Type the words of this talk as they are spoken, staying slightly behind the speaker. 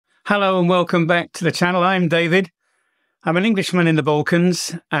Hello and welcome back to the channel. I'm David. I'm an Englishman in the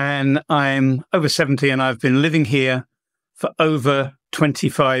Balkans and I'm over 70 and I've been living here for over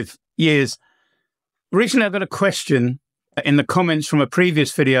 25 years. Recently I got a question in the comments from a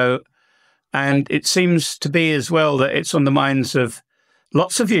previous video, and it seems to be as well that it's on the minds of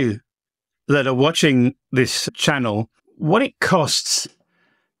lots of you that are watching this channel, what it costs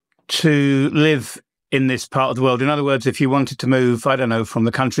to live in this part of the world. In other words, if you wanted to move, I don't know, from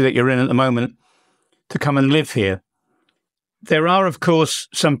the country that you're in at the moment to come and live here. There are, of course,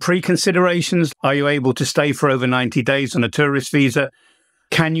 some pre-considerations. Are you able to stay for over 90 days on a tourist visa?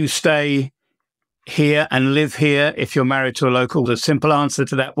 Can you stay here and live here if you're married to a local? The simple answer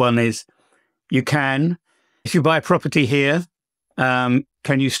to that one is you can. If you buy property here, can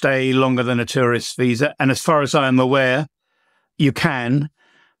you stay longer than a tourist visa? And as far as I'm aware, you can.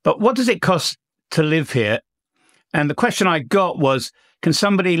 But what does it cost to live here? And the question I got was, can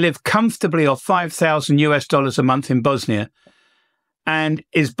somebody live comfortably off $5,000 a month in Bosnia? And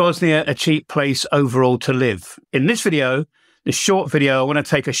is Bosnia a cheap place overall to live? In this video, this short video, I want to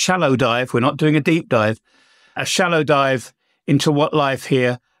take a shallow dive. We're not doing a deep dive, a shallow dive into what life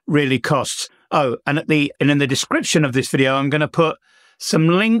here really costs. Oh, and in the description of this video, I'm going to put some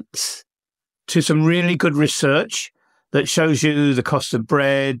links to some really good research that shows you the cost of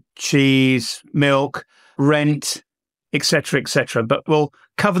bread, cheese, milk, rent, etc., etc. But we'll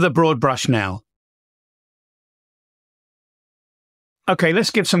cover the broad brush now. Okay,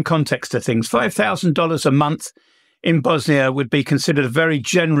 let's give some context to things. $5,000 a month in Bosnia would be considered a very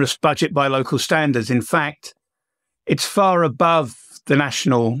generous budget by local standards. In fact, it's far above the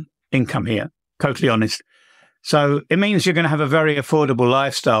national income here, totally honest. So it means you're going to have a very affordable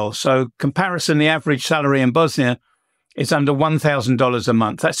lifestyle. So comparison, the average salary in Bosnia is under $1,000 a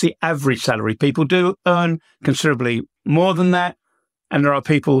month. That's the average salary. People do earn considerably more than that, and there are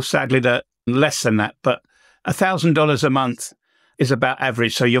people, sadly, that less than that. But $1,000 a month is about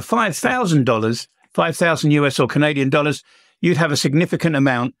average. So your $5,000, 5,000 US or Canadian dollars, you'd have a significant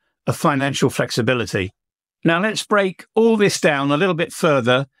amount of financial flexibility. Now let's break all this down a little bit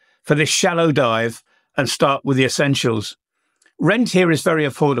further for this shallow dive and start with the essentials. Rent here is very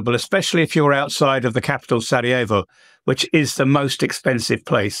affordable, especially if you're outside of the capital, Sarajevo, which is the most expensive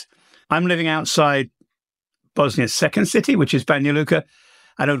place. I'm living outside Bosnia's second city, which is Banja Luka.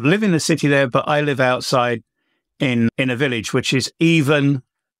 I don't live in the city there, but I live outside in a village, which is even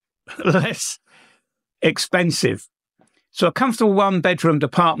less expensive. So a comfortable one-bedroom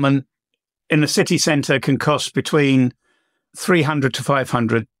apartment in the city centre can cost between $300 to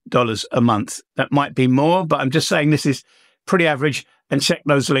 $500 a month. That might be more, but I'm just saying this is pretty average, and check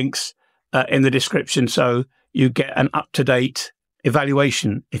those links in the description so you get an up-to-date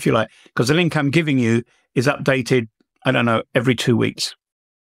evaluation, if you like, because the link I'm giving you is updated, I don't know, every 2 weeks.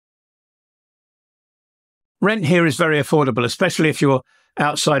 Rent here is very affordable, especially if you're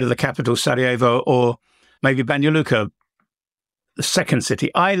outside of the capital, Sarajevo, or maybe Banja Luka, the second city.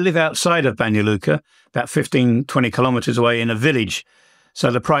 I live outside of Banja Luka, about 15, 20 kilometers away in a village.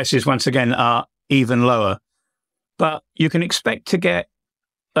 So the prices, once again, are even lower. But you can expect to get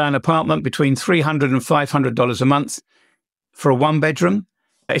an apartment between $300 and $500 a month for a one-bedroom.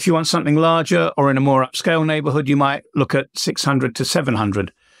 If you want something larger or in a more upscale neighborhood, you might look at $600 to $700.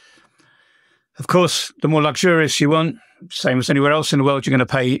 Of course, the more luxurious you want, same as anywhere else in the world, you're going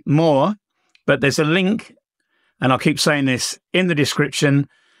to pay more. But there's a link, and I'll keep saying this in the description,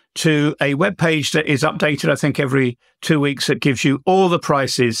 to a webpage that is updated, I think, every 2 weeks. That gives you all the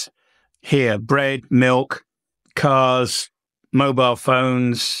prices here: bread, milk, cars, mobile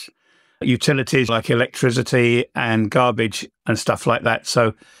phones, utilities like electricity and garbage and stuff like that.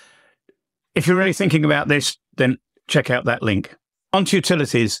 So if you're really thinking about this, then check out that link. On to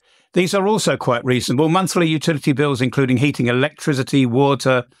utilities. These are also quite reasonable. Monthly utility bills, including heating, electricity,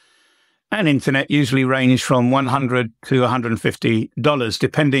 water, and internet, usually range from $100 to $150,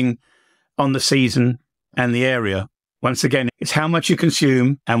 depending on the season and the area. Once again, it's how much you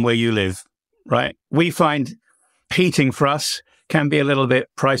consume and where you live, right? We find heating for us can be a little bit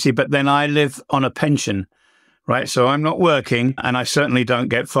pricey, but then I live on a pension, right? So I'm not working, and I certainly don't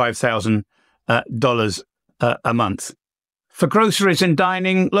get $5,000 a month. For groceries and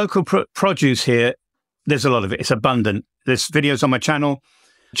dining, local produce here, there's a lot of it. It's abundant. There's videos on my channel.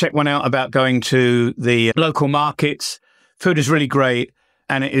 Check one out about going to the local markets. Food is really great,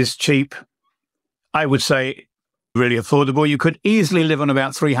 and it is cheap. I would say really affordable. You could easily live on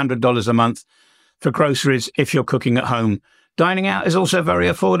about $300 a month for groceries if you're cooking at home. Dining out is also very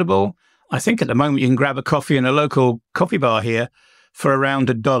affordable. I think at the moment you can grab a coffee in a local coffee bar here for around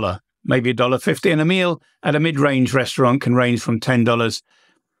 $1, maybe $1.50. And a meal at a mid-range restaurant can range from $10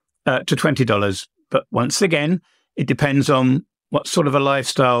 to $20. But once again, it depends on what sort of a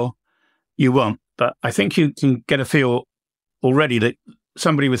lifestyle you want. But I think you can get a feel already that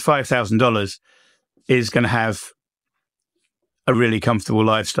somebody with $5,000 is going to have a really comfortable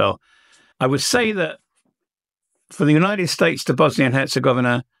lifestyle. I would say that for the United States to Bosnia and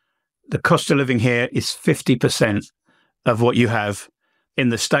Herzegovina, the cost of living here is 50% of what you have in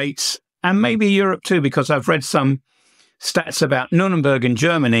the States and maybe Europe too, because I've read some stats about Nuremberg in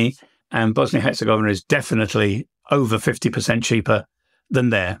Germany, and Bosnia and Herzegovina is definitely over 50% cheaper than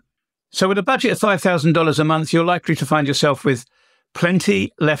there. So with a budget of $5,000 a month, you're likely to find yourself with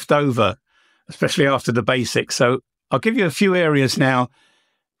plenty left over, especially after the basics. So I'll give you a few areas now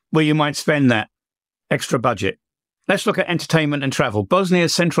where you might spend that extra budget. Let's look at entertainment and travel.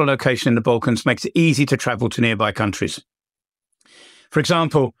 Bosnia's central location in the Balkans makes it easy to travel to nearby countries. For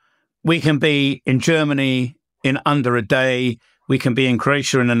example, we can be in Germany in under a day. We can be in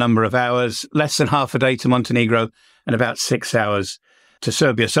Croatia in a number of hours, less than half a day to Montenegro, and about 6 hours to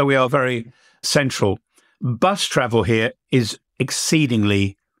Serbia. So we are very central. Bus travel here is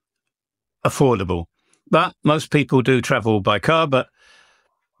exceedingly affordable. But most people do travel by car, but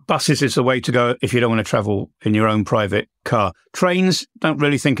buses is the way to go if you don't want to travel in your own private car. Trains, don't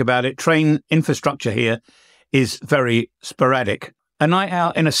really think about it. Train infrastructure here is very sporadic. A night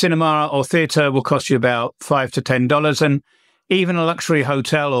out in a cinema or theatre will cost you about $5 to $10, and even a luxury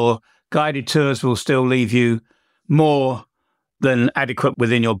hotel or guided tours will still leave you more than adequate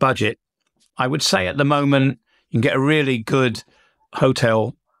within your budget. I would say at the moment you can get a really good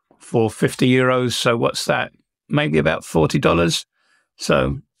hotel for 50 euros. So what's that? Maybe about $40.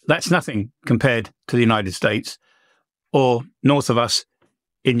 So that's nothing compared to the United States or north of us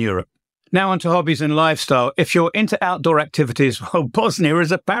in Europe. Now on to hobbies and lifestyle. If you're into outdoor activities, well, Bosnia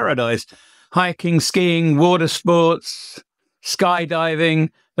is a paradise. Hiking, skiing, water sports,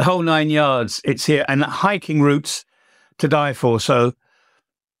 skydiving, the whole 9 yards. It's here. And hiking routes to die for. So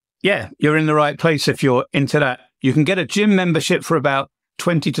yeah, you're in the right place if you're into that. You can get a gym membership for about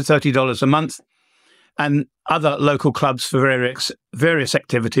 $20 to $30 a month. And other local clubs for various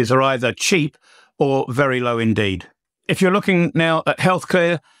activities are either cheap or very low indeed. If you're looking now at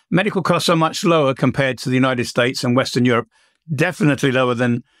healthcare, medical costs are much lower compared to the United States and Western Europe, definitely lower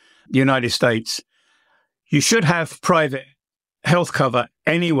than the United States. You should have private health cover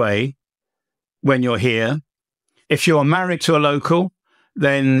anyway when you're here. If you're married to a local,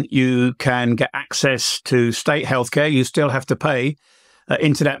 then you can get access to state healthcare. You still have to pay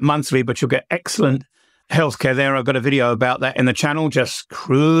into that monthly, but you'll get excellent healthcare there. I've got a video about that in the channel. Just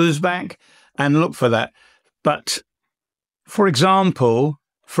cruise back and look for that. But for example,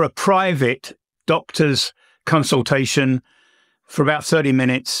 for a private doctor's consultation for about 30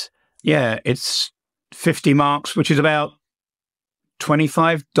 minutes, yeah, it's 50 marks, which is about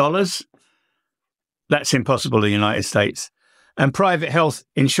 $25. That's impossible in the United States. And private health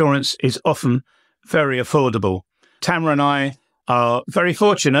insurance is often very affordable. Tamara and I are very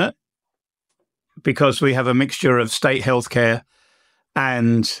fortunate because we have a mixture of state healthcare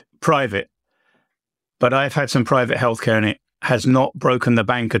and private. But I've had some private healthcare and it has not broken the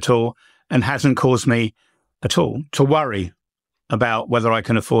bank at all and hasn't caused me at all to worry about whether I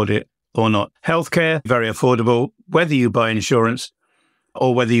can afford it or not. Healthcare, very affordable, whether you buy insurance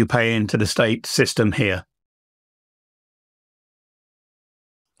or whether you pay into the state system here.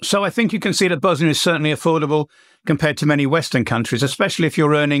 So I think you can see that Bosnia is certainly affordable compared to many Western countries, especially if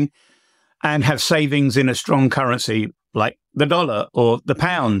you're earning and have savings in a strong currency like the dollar or the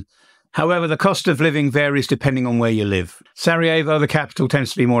pound. However, the cost of living varies depending on where you live. Sarajevo, the capital,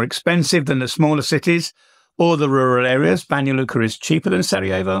 tends to be more expensive than the smaller cities or the rural areas. Banja Luka is cheaper than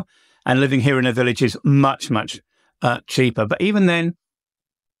Sarajevo, and living here in a village is much, much cheaper. But even then,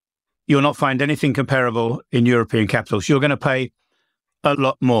 you'll not find anything comparable in European capitals. You're going to pay a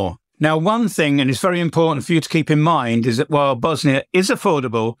lot more. Now, one thing, and it's very important for you to keep in mind, is that while Bosnia is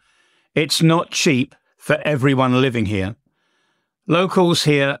affordable, it's not cheap for everyone living here. Locals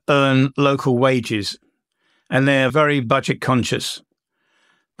here earn local wages, and they're very budget conscious.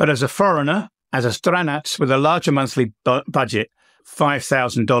 But as a foreigner, as a stranac with a larger monthly budget,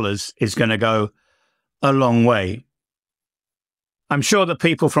 $5,000 is going to go a long way. I'm sure that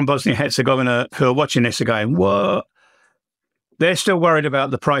people from Bosnia and Herzegovina who are watching this are going, what? They're still worried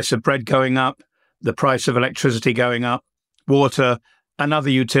about the price of bread going up, the price of electricity going up, water and other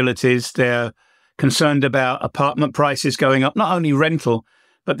utilities. They're concerned about apartment prices going up, not only rental,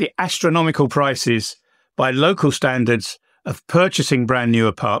 but the astronomical prices by local standards of purchasing brand new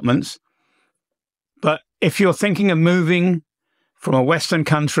apartments. But if you're thinking of moving from a Western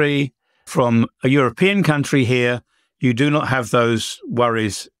country, from a European country here, you do not have those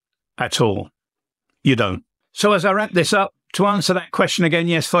worries at all. You don't. So as I wrap this up, to answer that question again,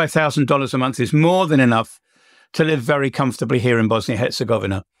 yes, $5,000 a month is more than enough to live very comfortably here in Bosnia and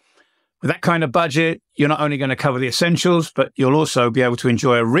Herzegovina. With that kind of budget, you're not only going to cover the essentials, but you'll also be able to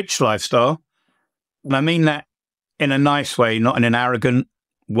enjoy a rich lifestyle. And I mean that in a nice way, not in an arrogant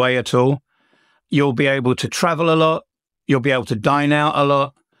way at all. You'll be able to travel a lot. You'll be able to dine out a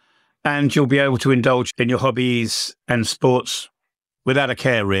lot. And you'll be able to indulge in your hobbies and sports without a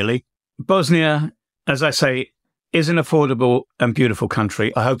care, really. Bosnia, as I say, is an affordable and beautiful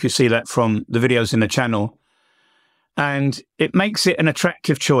country. I hope you see that from the videos in the channel. And it makes it an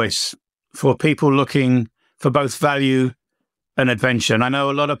attractive choice for people looking for both value and adventure. And I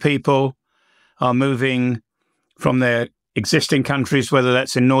know a lot of people are moving from their existing countries, whether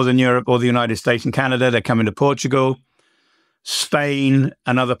that's in Northern Europe or the United States and Canada. They're coming to Portugal, Spain,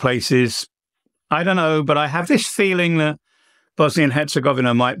 and other places. I don't know, but I have this feeling that Bosnia and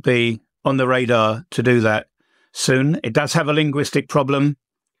Herzegovina might be on the radar to do that soon. It does have a linguistic problem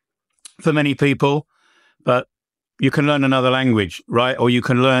for many people, but you can learn another language, right? Or you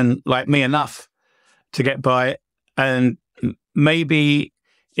can learn, like me, enough to get by. And maybe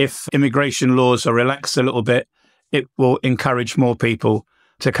if immigration laws are relaxed a little bit, it will encourage more people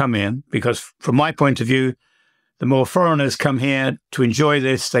to come in. Because from my point of view, the more foreigners come here to enjoy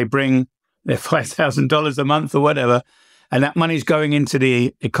this, they bring their $5,000 a month or whatever, and that money's going into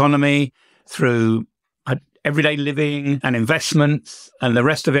the economy through everyday living and investments and the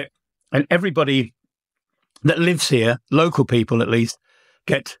rest of it. And everybody that lives here, local people at least,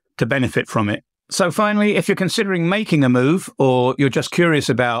 get to benefit from it. So finally, if you're considering making a move or you're just curious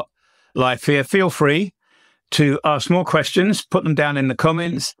about life here, feel free to ask more questions, put them down in the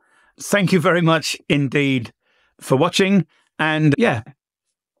comments. Thank you very much indeed for watching. And yeah,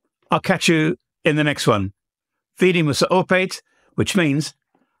 I'll catch you in the next one. Vidimo se opet, which means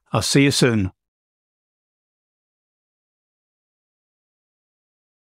I'll see you soon.